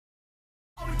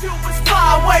fuel was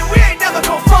far away, we ain't never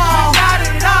gon' fall. Got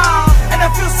it all, and I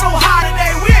feel so high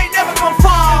today, we ain't never gon'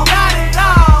 fall. Got it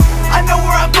all, I know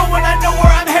where I'm going, I know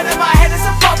where I'm headed, my head is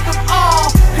above them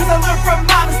all. Cause I learned from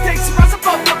my mistakes, and rise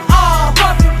above them all,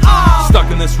 above them all.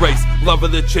 Stuck in this race, love of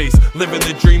the chase, living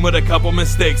the dream with a couple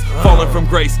mistakes, falling from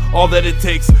grace, all that it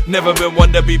takes, never been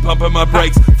one to be pumping my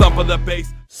brakes, thump of the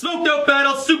bass. Smoked Out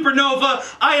Battle Supernova.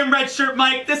 I am Red Shirt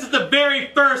Mike. This is the very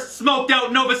first Smoked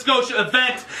Out Nova Scotia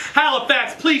event.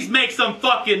 Halifax, please make some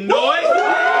fucking noise.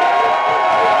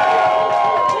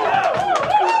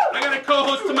 I got a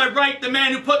co-host to my right, the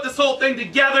man who put this whole thing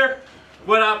together.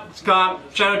 What up? It's Komp.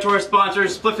 Shout out to our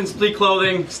sponsors, Spliff and Splee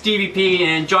Clothing, Stevie P,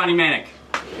 and Johnny Manic.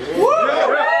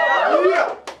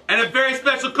 And a very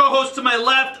special co-host to my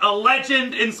left, a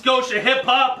legend in Scotia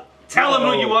hip-hop. Tell him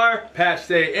who you are. Patch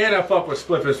Day, and I fuck with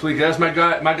Spliff and Splee. That's my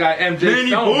guy MJ Manny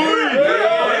Stone.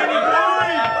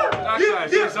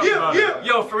 boy!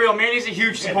 Yo, for real, Manny's a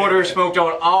huge supporter of Smoked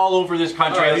Out all over this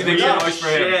country. I think they should noise for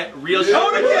him. Real shit.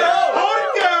 Hold it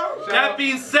down! That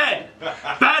being said,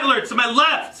 battler to my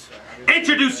left,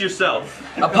 introduce yourself.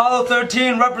 Apollo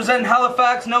 13, representing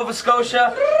Halifax, Nova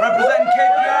Scotia, representing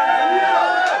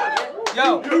KPR.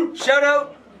 Yo, shout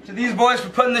out to these boys for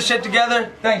putting this shit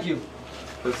together. Thank you.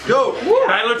 Let's go.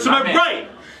 Battler to my right,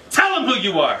 tell him who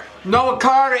you are. Noah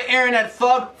Carter, Aaron that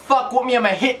thug, fuck with me, I'ma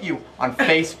hit you on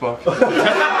Facebook.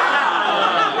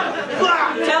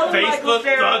 Facebook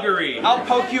thuggery. I'll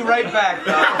poke you right back,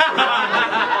 dog.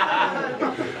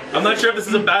 I'm not sure if this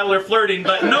is a battle or flirting,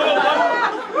 but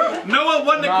Noah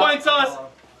won the coin toss.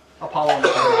 Apollo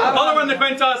won the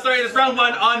coin toss. Sorry, it's round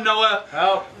one on Noah.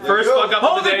 First fuck up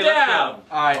of the day. Let's go.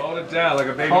 Alright. Hold it down like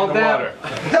a baby Hold in the down. water.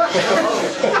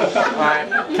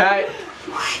 Alright, okay.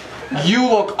 You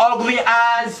look ugly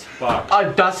as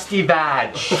a dusty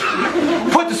badge.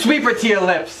 Put the sweeper to your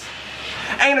lips.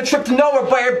 Ain't a trip to nowhere,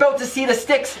 but you're built to see the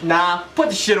sticks. Nah, put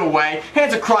the shit away.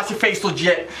 Hands across your face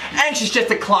legit. Anxious just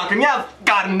to clock him. Yeah, I've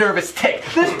got a nervous tick.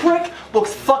 This prick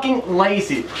looks fucking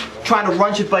lazy. Trying to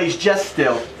run shit, but he's just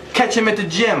still. Catch him at the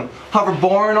gym,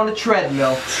 hoverboarding on the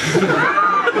treadmill.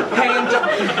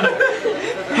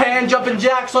 Hand jumping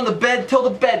jacks on the bed till the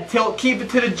bed tilt. Keep it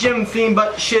to the gym theme,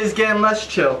 but shit is getting less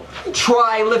chill.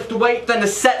 Try lift weight, then the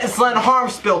set is letting harm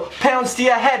spill. Pounds to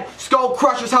your head, skull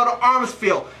crushers how the arms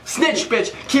feel. Snitch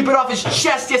bitch, keep it off his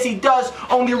chest, yes he does.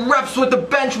 Only reps with the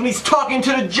bench when he's talking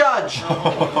to the judge.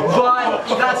 But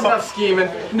that's enough scheming.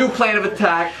 New plan of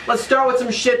attack. Let's start with some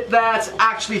shit that's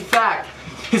actually fact.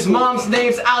 His mom's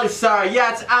name's Ali, sorry,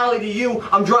 yeah, it's Ali to you.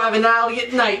 I'm driving Ali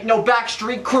at night, no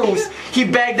backstreet cruise. He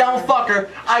bagged down fucker,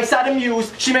 I sat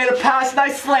amused. She made a pass and I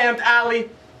slammed Ali.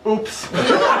 Oops.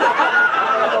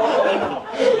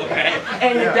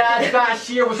 And your dad's bash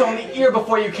year was on the ear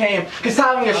before you came. Cause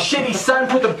having a shitty son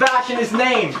put the bash in his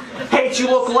name. Hates you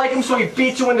look like him so he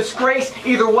beats you in disgrace.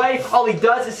 Either way, all he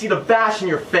does is see the bash in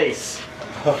your face.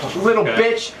 Little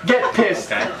bitch, get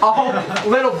pissed.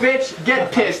 Little bitch,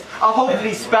 get pissed. I hope that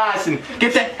he's spazzing.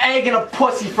 Get the egg in a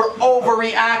pussy for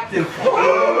overreacting.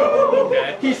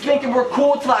 He's thinking we're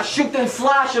cool till I shoot and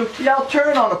slash him. Yeah, I'll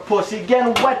turn on a pussy,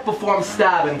 getting wet before I'm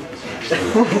stabbing.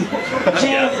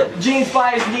 Jeans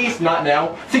by his knees, not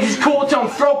now. Think he's cool till I'm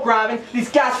throat grabbing. These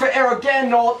guys for air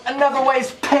getting old. Another way is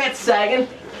pants sagging.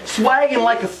 Swagging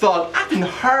like a thug, acting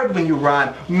hard when you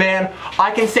rhyme. Man, I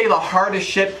can say the hardest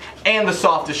shit and the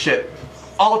softest shit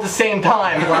all at the same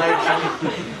time. Like,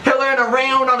 he'll learn a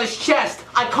round on his chest.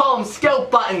 I call them scalp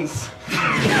buttons.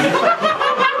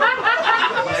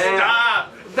 Stop.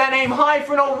 Then aim high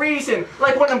for no reason,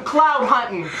 like when I'm cloud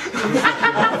hunting.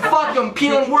 Fuck him,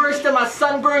 peeling worse than my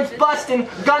sunburns busting.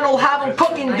 Gun'll have him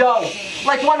cooking dough,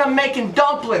 like when I'm making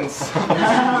dumplings.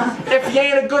 If he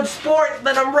ain't a good sport,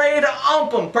 then I'm ready to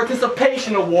ump him.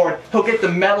 Participation award, he'll get the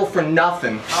medal for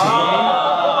nothing.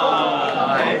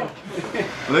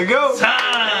 Let's go.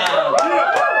 Time.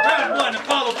 Round one,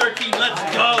 Apollo 13, let's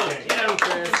go.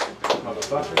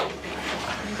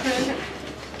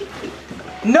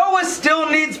 Noah still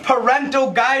needs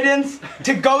parental guidance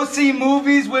to go see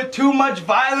movies with too much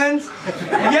violence.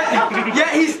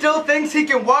 Yet he still thinks he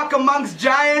can walk amongst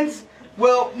giants.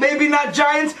 Well, maybe not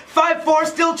giants. 5'4",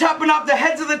 still chopping off the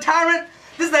heads of the tyrant.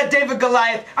 This is that David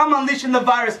Goliath. I'm unleashing the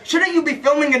virus. Shouldn't you be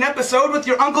filming an episode with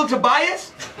your Uncle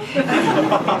Tobias?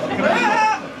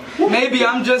 Maybe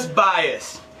I'm just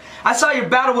biased. I saw your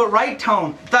battle with Right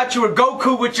Tone. Thought you were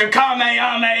Goku with your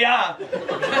Kamehameha.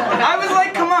 I was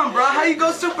like, come on, bro. How you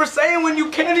go Super Saiyan when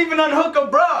you can't even unhook a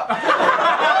bra?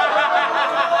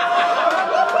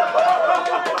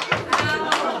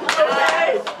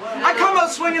 I come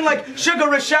out swinging. swinging like Sugar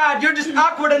Rashad. You're just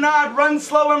awkward and odd. Run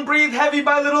slow and breathe heavy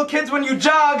by little kids when you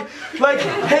jog. Like,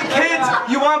 hey kids,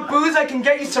 you want booze? I can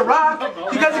get you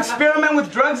Ciroc. You guys experiment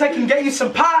with drugs? I can get you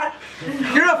some pot.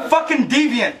 You're a fucking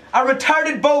deviant, a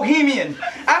retarded bohemian.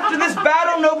 After this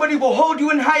battle, nobody will hold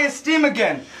you in high esteem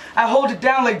again. I hold it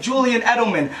down like Julian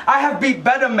Edelman. I have beat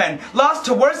better men, lost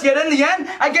to worse, yet in the end,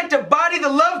 I get to body the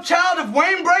love child of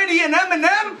Wayne Brady and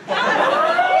Eminem.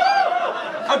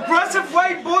 Aggressive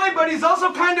white boy, but he's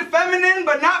also kind of feminine,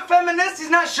 but not feminist. He's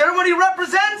not sure what he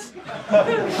represents.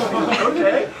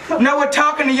 Okay. Now we're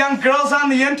talking to young girls on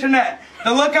the internet.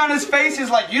 The look on his face is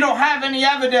like, you don't have any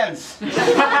evidence. Him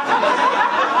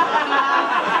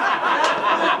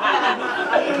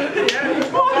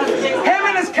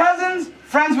and his cousins,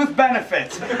 friends with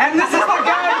benefits. And this is the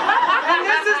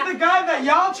guy that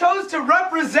y'all chose to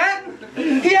represent.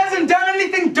 He hasn't done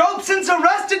anything dope since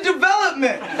Arrested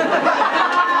Development.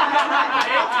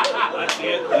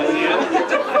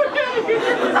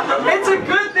 It's a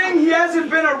good thing he hasn't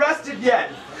been arrested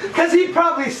yet, because he'd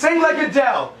probably sing like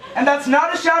Adele. And that's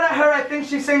not a shot at her, I think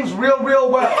she sings real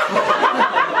well.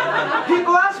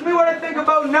 People ask me what I think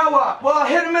about Noah. Well, I'll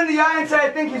hit him in the eye and say I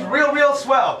think he's real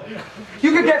swell.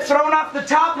 You could get thrown off the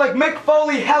top like Mick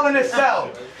Foley, Hell in a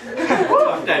Cell.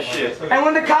 Fuck that shit. And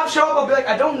when the cops show up, I'll be like,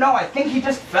 I don't know, I think he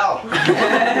just fell.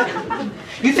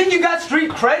 You think you got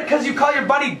street cred because you call your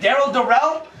buddy Daryl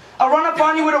Darrell? I'll run up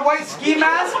on you with a white ski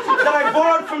mask that I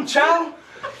borrowed from Chell.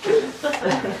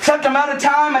 Except I'm out of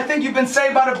time, I think you've been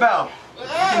saved by the bell.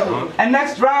 And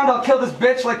next round, I'll kill this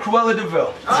bitch like Cruella de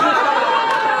Vil.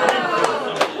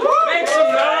 Make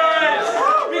some noise!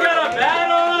 We got a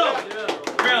battle!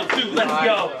 Round 2, let's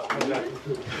go.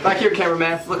 Back here,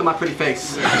 cameraman. Look at my pretty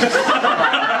face. You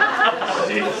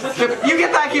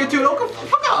get back here too. Don't go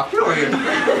fuck off. Get over here.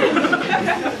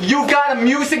 You've got a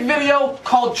music video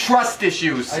called Trust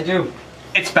Issues. I do.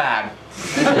 It's bad.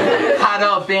 Had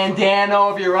a bandana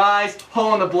over your eyes,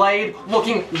 hole in the blade,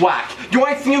 looking whack. The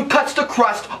only thing you cut's the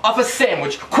crust off a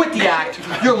sandwich. Quit the act.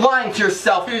 You're lying to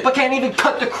yourself, but can't even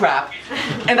cut the crap.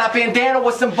 And that bandana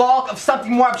was symbolic of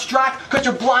something more abstract, because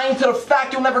you're blind to the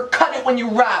fact you'll never cut it when you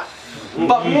rap.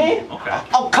 But me,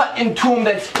 I'll cut into him,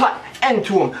 then cut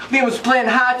into him. Leave him split in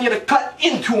half, you gotta cut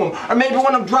into him. Or maybe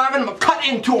when I'm driving, I'm gonna cut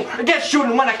into him. Or get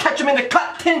shooting when I catch him in the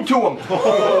cut into him.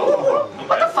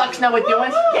 What the fuck's Noah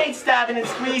doing? He ain't stabbing and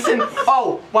squeezing.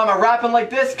 Oh, why am I rapping like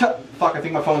this? Fuck, I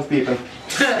think my phone's beeping.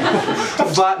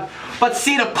 But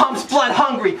see the pump's blood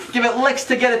hungry. Give it licks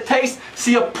to get a taste.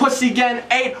 See a pussy getting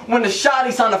ate when the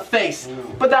shotty's on the face.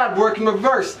 But that'd work in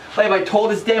reverse. Like if I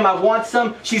told this dame I want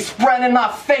some, she's spreading in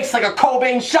my face like a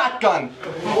Cobain shotgun.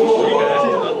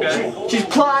 She's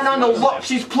plotting on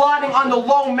the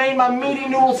low, made my meaty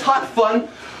noodles hot fun.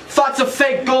 Thoughts of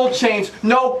fake gold chains,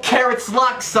 no carrots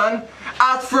locked, son.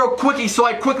 Asked for a quickie, so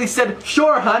I quickly said,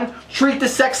 sure, hun. Treat the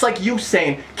sex like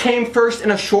Usain. Came first in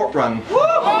a short run.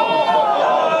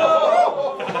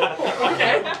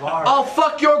 I'll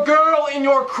fuck your girl in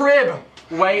your crib.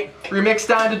 Wait, remix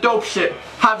down to dope shit.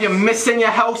 Have you missing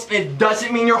your house, it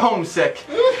doesn't mean you're homesick.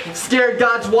 Scared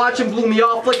God's watching, blew me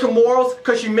off like her morals,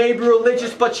 cause she may be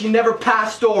religious, but she never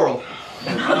pastoral.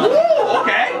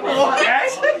 Okay.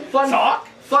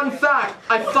 Fun fact,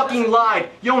 I fucking lied.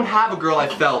 You don't have a girl, I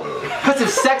felt. Cause if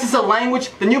sex is a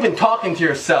language, then you've been talking to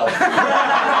yourself.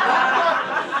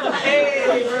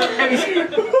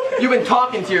 You've been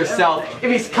talking to yourself.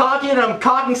 If he's cocking and I'm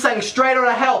cocking something straight out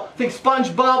of hell, think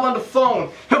SpongeBob on the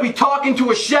phone. He'll be talking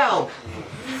to a shell.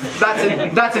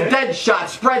 That's a dead shot.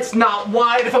 Spread's not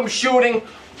wide if I'm shooting.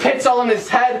 Pits all in his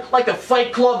head like the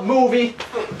Fight Club movie.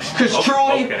 Cause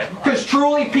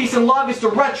truly, peace and love is the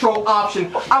retro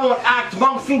option. I won't act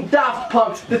monks and Daft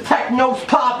Punks. The techno's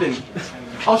popping.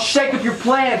 I'll shake up your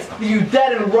plans, leave you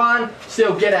dead and run.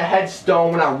 Still get a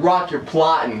headstone when I rock your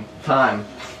plotting. Time.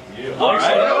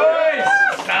 Alright,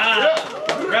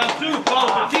 round 2,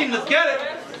 follow 15, let's get it.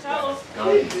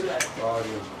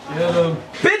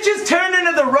 Bitches turn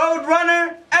into the road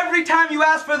runner every time you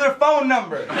ask for their phone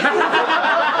number.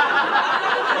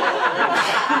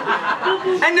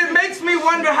 And it makes me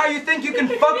wonder how you think you can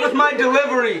fuck with my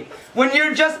delivery. When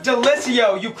you're just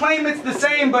Delicio, you claim it's the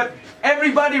same, but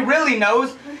everybody really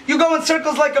knows. You go in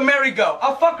circles like a merry-go.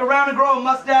 I'll fuck around and grow a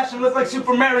mustache and look like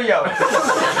Super Mario.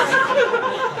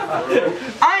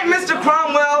 I ain't Mr.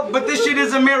 Cromwell, but this shit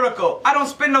is a miracle. I don't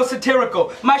spin no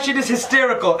satirical. My shit is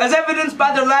hysterical, as evidenced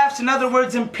by their laughs, in other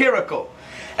words, empirical.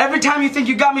 Every time you think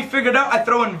you got me figured out, I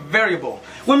throw in variable.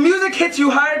 When music hits you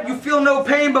hard, you feel no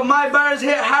pain, but my bars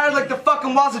hit hard like the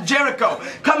fucking walls of Jericho.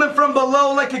 Coming from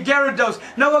below like a Gyarados.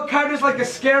 Noah Carter's like a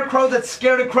scarecrow that's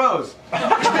scared of crows.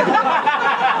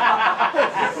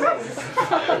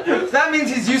 That means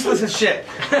he's useless as shit.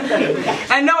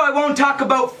 And no, I won't talk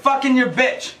about fucking your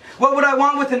bitch. What would I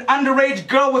want with an underage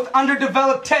girl with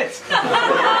underdeveloped tits?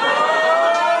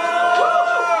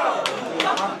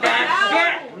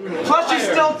 Plus she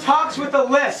still talks with a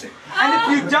lisp. And if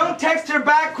you don't text her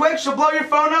back quick, she'll blow your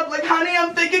phone up like, honey,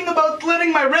 I'm thinking about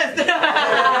slitting my wrist.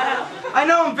 I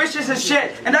know I'm vicious as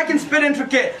shit, and I can spit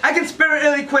intricate. I can spit it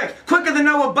really quick, quicker than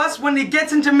Noah bus when he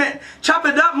gets into mitt. Chop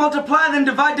it up, multiply, then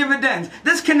divide dividends.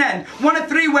 This can end one of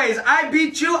three ways. I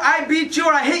beat you,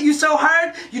 or I hit you so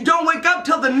hard, you don't wake up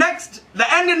till the end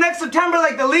of next September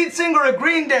like the lead singer of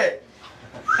Green Day.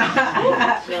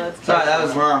 Sorry, that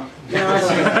was wrong.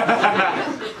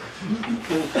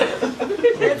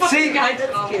 See,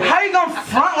 how you gonna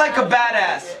front like a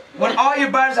badass when all your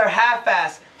bars are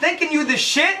half-ass? Thinking you the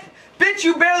shit? Bitch,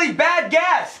 you barely bad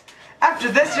gas.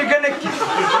 After this, you're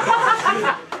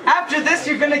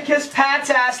gonna kiss Pat's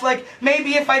ass like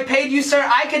maybe if I paid you, sir,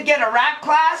 I could get a rap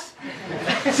class.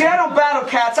 See, I don't battle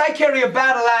cats, I carry a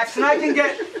battle axe, and I can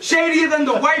get shadier than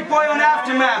the white boy on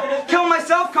Aftermath. Kill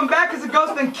myself, come back as a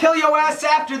ghost, then kill your ass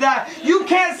after that. You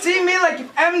can't see me like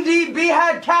if MDB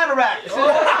had cataracts.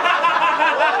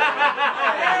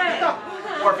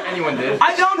 Or if anyone did.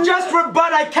 I don't just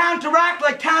rebut, I counteract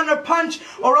like counterpunch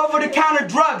or over-the-counter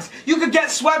drugs. You could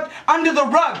get swept under the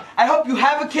rug. I hope you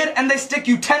have a kid and they stick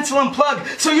utensil and plug,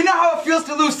 so you know how it feels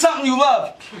to lose something you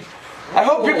love. I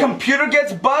hope your computer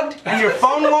gets bugged and your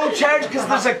phone won't charge because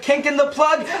there's a kink in the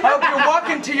plug. I hope you're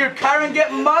walking to your car and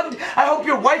get mugged. I hope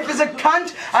your wife is a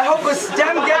cunt. I hope a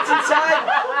stem gets inside.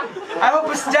 I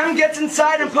hope a stem gets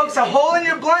inside and pokes a hole in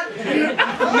your blunt.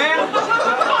 Man.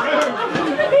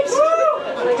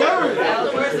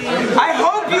 I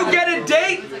hope you get a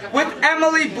date with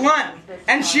Emily Blunt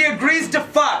and she agrees to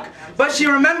fuck. But she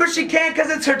remembers she can't because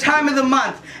it's her time of the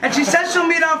month. And she says she'll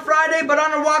meet on Friday, but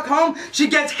on her walk home, she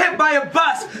gets hit by a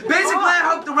bus. Basically, I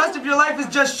hope the rest of your life is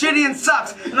just shitty and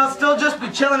sucks. And I'll still just be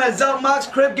chilling at Zeltmark's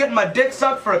crib getting my dick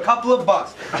sucked for a couple of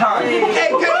bucks. Time.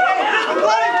 Hey,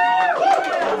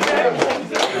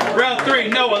 Round 3,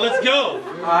 Noah, let's go.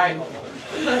 Alright.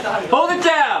 Hold it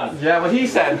down! Yeah, what he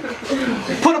said.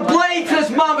 Put a blade to this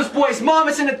mama's boy's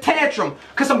mama's in a tantrum,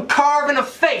 cause I'm carving a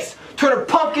face, turn her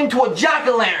pumpkin to a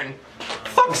jack-o'-lantern.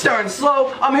 Fuck starting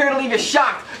slow, I'm here to leave you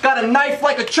shocked. Got a knife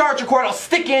like a charger cord, I'll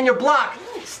stick you in your block.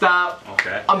 Stop.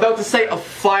 Okay. I'm about to say a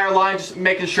fire line, just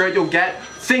making sure you'll get.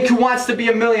 Think who wants to be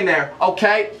a millionaire,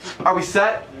 okay? Are we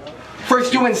set?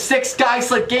 First doing 6 guys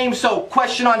like game, so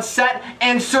question on set,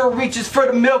 answer reaches for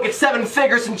the mill, get 7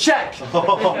 figures in check.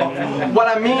 What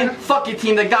I mean, fuck your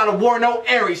team, they got a war, no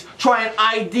Aries. Try and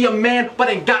ID a man, but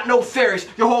ain't got no fairies.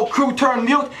 Your whole crew turned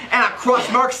mute, and I cross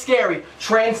mark scary.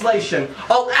 Translation,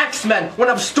 all X-Men, when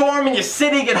I'm storming your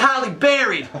city, get Holly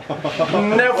buried.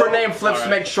 Never name flips,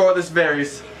 make sure this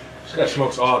varies. This guy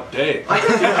smokes all day.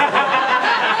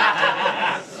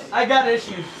 I got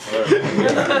issues.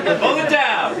 Hold it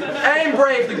down. Aim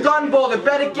brave, the gun ball, they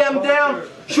better get him down.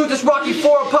 Shoot this Rocky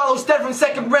 4, Apollo's dead from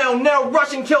second round. Now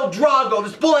rush and kill Drago,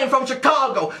 this bullying from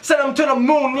Chicago. Send him to the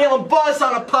moon, Neil and Buzz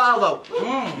on Apollo.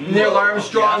 Neil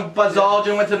Armstrong, Buzz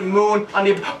Aldrin went to the moon. On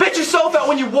the bitch, you're so fat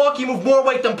when you walk, you move more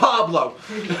weight than Pablo.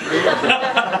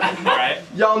 Alright.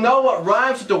 Y'all know what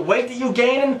rhymes with the weight that you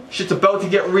gaining? Shit's about to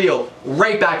get real.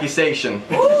 Rape accusation.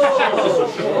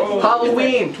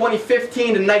 Halloween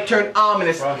 2015, the night turned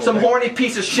ominous. Some horny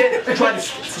piece of shit tried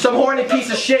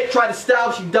to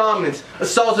establish dominance.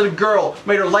 Assaulted a girl,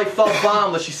 made her life fall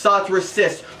bombless. She sought to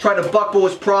assist, tried to buck but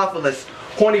was profitless.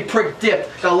 Horny prick dipped,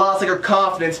 got lost like her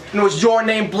confidence, and it was your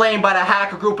name blamed by the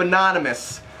hacker group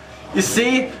Anonymous. You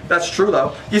see, that's true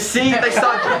though. You see, they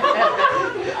saw.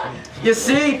 You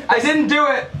see, I didn't do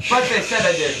it, but they said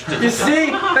I did. You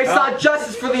see, they saw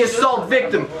justice for the assault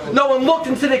victim. No one looked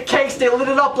into the case, they lit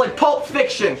it up like Pulp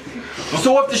Fiction.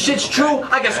 So if the shit's true,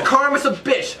 I guess karma's a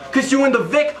bitch. Cause you and the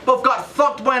Vic both got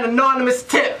fucked by an anonymous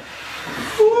tip.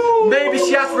 Maybe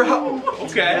she asked for help.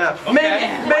 Okay.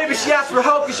 Yeah. Maybe she asked for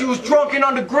help because she was drunk and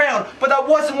underground. But that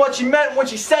wasn't what she meant when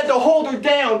she said to hold her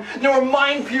down. Now her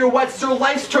mind pirouettes, her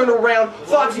life's turned around.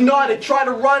 Thoughts nodded, try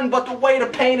to run, but the way to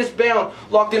pain is bound.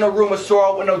 Locked in a room of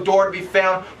sorrow with no door to be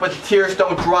found. But the tears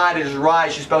don't dry, they just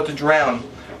rise, she's about to drown.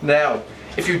 Now,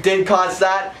 if you did cause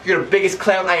that, you're the biggest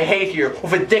clown I hate here.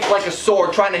 With a dick like a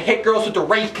sword, trying to hit girls with the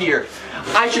rapier.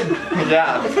 I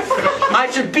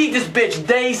should beat this bitch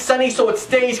days sunny so it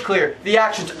stays clear. The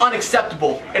action's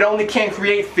unacceptable. It only can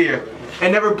create fear.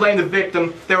 And never blame the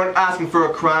victim. They weren't asking for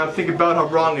a crime. Think about how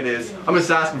wrong it is. I'm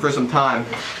just asking for some time.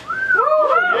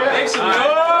 Make some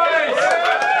noise!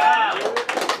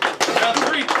 Round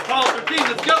 3, Apollo 13,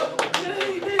 let's go!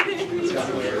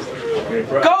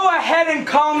 Go ahead and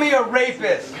call me a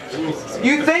rapist.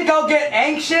 You think I'll get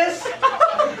anxious?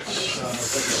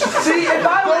 See, if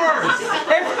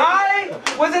I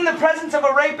was in the presence of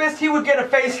a rapist, he would get a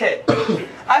face hit. If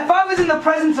I was in the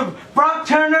presence of Brock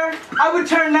Turner, I would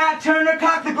turn Nat Turner,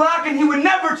 cock the Glock, and he would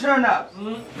never turn up.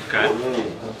 Okay.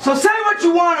 So say what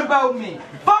you want about me.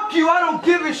 Fuck you, I don't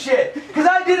give a shit. Because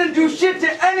I didn't do shit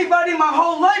to anybody my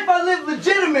whole life. I live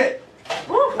legitimate.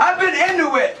 I've been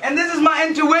into it, and this is my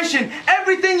intuition.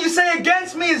 Everything you say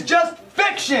against me is just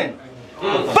fiction.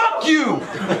 Fuck you!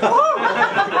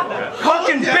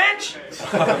 Fucking bitch!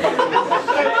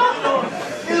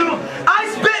 I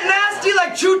spit nasty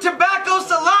like chewed tobacco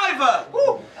saliva!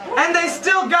 And they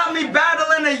still got me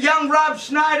battling a young Rob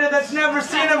Schneider that's never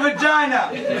seen a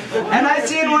vagina. And I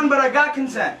seen one, but I got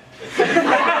consent.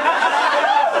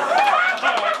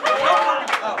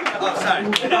 Oh, sorry.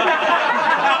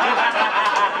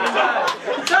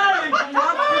 Sorry,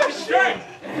 I'm straight.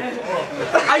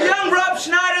 A young Rob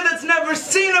Schneider that's never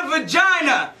seen a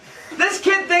vagina. This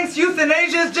kid thinks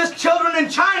euthanasia is just children in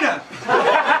China.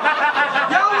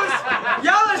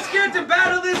 Y'all are scared to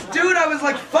battle this dude. I was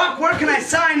like, fuck, where can I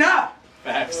sign up?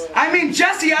 Facts. I mean,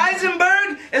 Jesse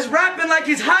Eisenberg is rapping like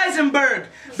he's Heisenberg.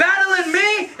 Battling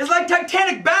me is like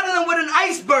Titanic battling with an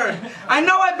iceberg. I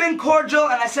know I've been cordial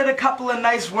and I said a couple of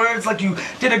nice words like you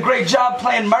did a great job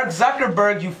playing Mark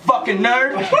Zuckerberg, you fucking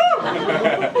nerd.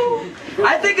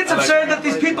 I think it's absurd that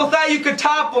these people thought you could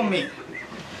topple me.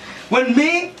 When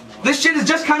me, this shit is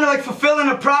just kind of like fulfilling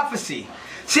a prophecy.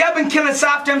 See, I've been killing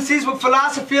soft MCs with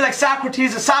philosophy like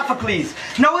Socrates or Sophocles.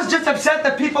 Noah's just upset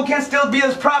that people can't still be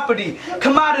his property,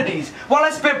 commodities. While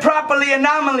I spit properly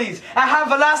anomalies, I have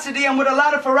velocity and with a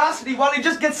lot of ferocity, while he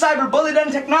just gets cyberbullied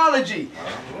and technology.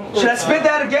 Should I spit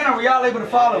that again, or are we all able to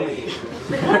follow me?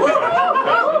 My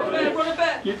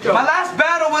last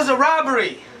battle was a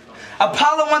robbery.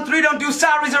 Apollo 1-3 don't do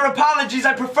sorries or apologies,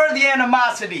 I prefer the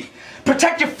animosity.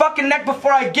 Protect your fucking neck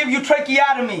before I give you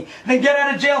tracheotomy. Then get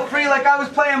out of jail free like I was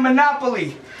playing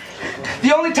Monopoly.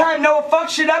 The only time Noah fucked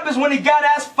shit up is when he got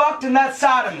ass fucked and that's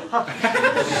sodomy.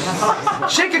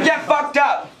 Shit could get fucked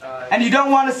up, and you don't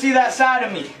want to see that side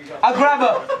of me. I'll grab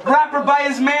a rapper by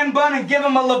his man bun and give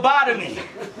him a lobotomy.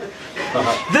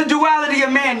 The duality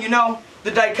of man, you know. The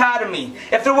dichotomy.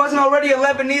 If there wasn't already a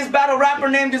Lebanese battle rapper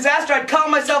named Disaster, I'd call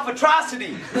myself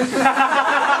Atrocity.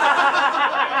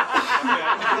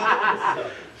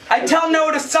 I'd tell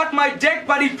Noah to suck my dick,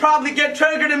 but he'd probably get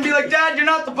triggered and be like, Dad, you're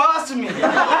not the boss of me.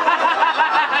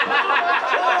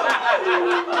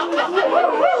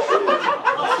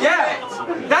 Yeah,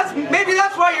 maybe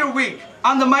that's why you're weak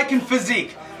on the mic and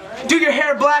physique. Do your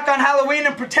hair black on Halloween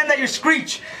and pretend that you're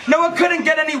Screech. Noah couldn't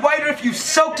get any whiter if you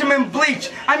soaked him in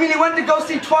bleach. I mean, he went to go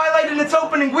see Twilight in its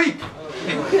opening week.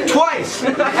 Twice.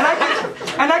 And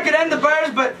I could end the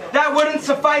bars, but that wouldn't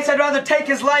suffice. I'd rather take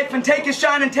his life and take his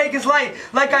shine and take his light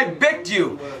like I bicked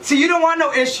you. See, you don't want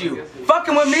no issue.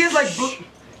 Fucking with me is like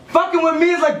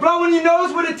blowing your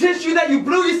nose with a tissue that you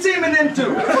blew your semen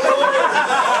into.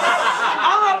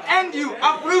 I'll upend you,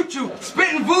 uproot you,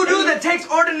 spitting voodoo that takes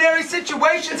ordinary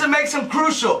situations and makes them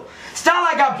crucial. Style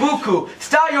I got buku,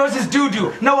 style yours is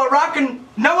doo-doo. Noah rockin'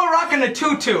 a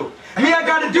tutu. Me, I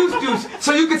got a deuce,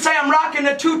 so you could say I'm rocking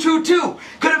a 222.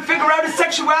 Couldn't figure out his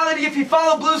sexuality if he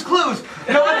followed Blue's Clues.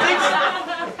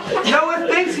 Noah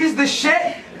thinks he's the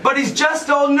shit, but he's just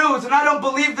old news, and I don't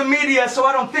believe the media, so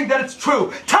I don't think that it's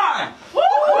true. Time! We're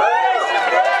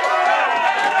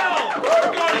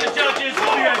going to the judges.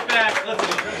 We'll be right back.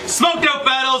 Smoked out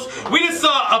battles. We just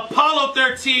saw Apollo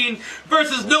 13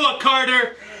 versus Noah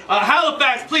Carter.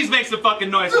 Halifax, please make some fucking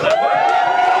noise for that.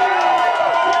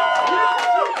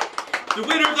 The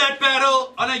winner of that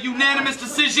battle on a unanimous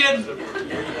decision,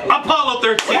 Apollo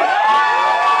 13.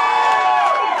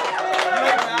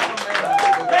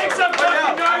 Make some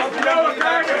fucking noise for Noah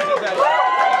Carter.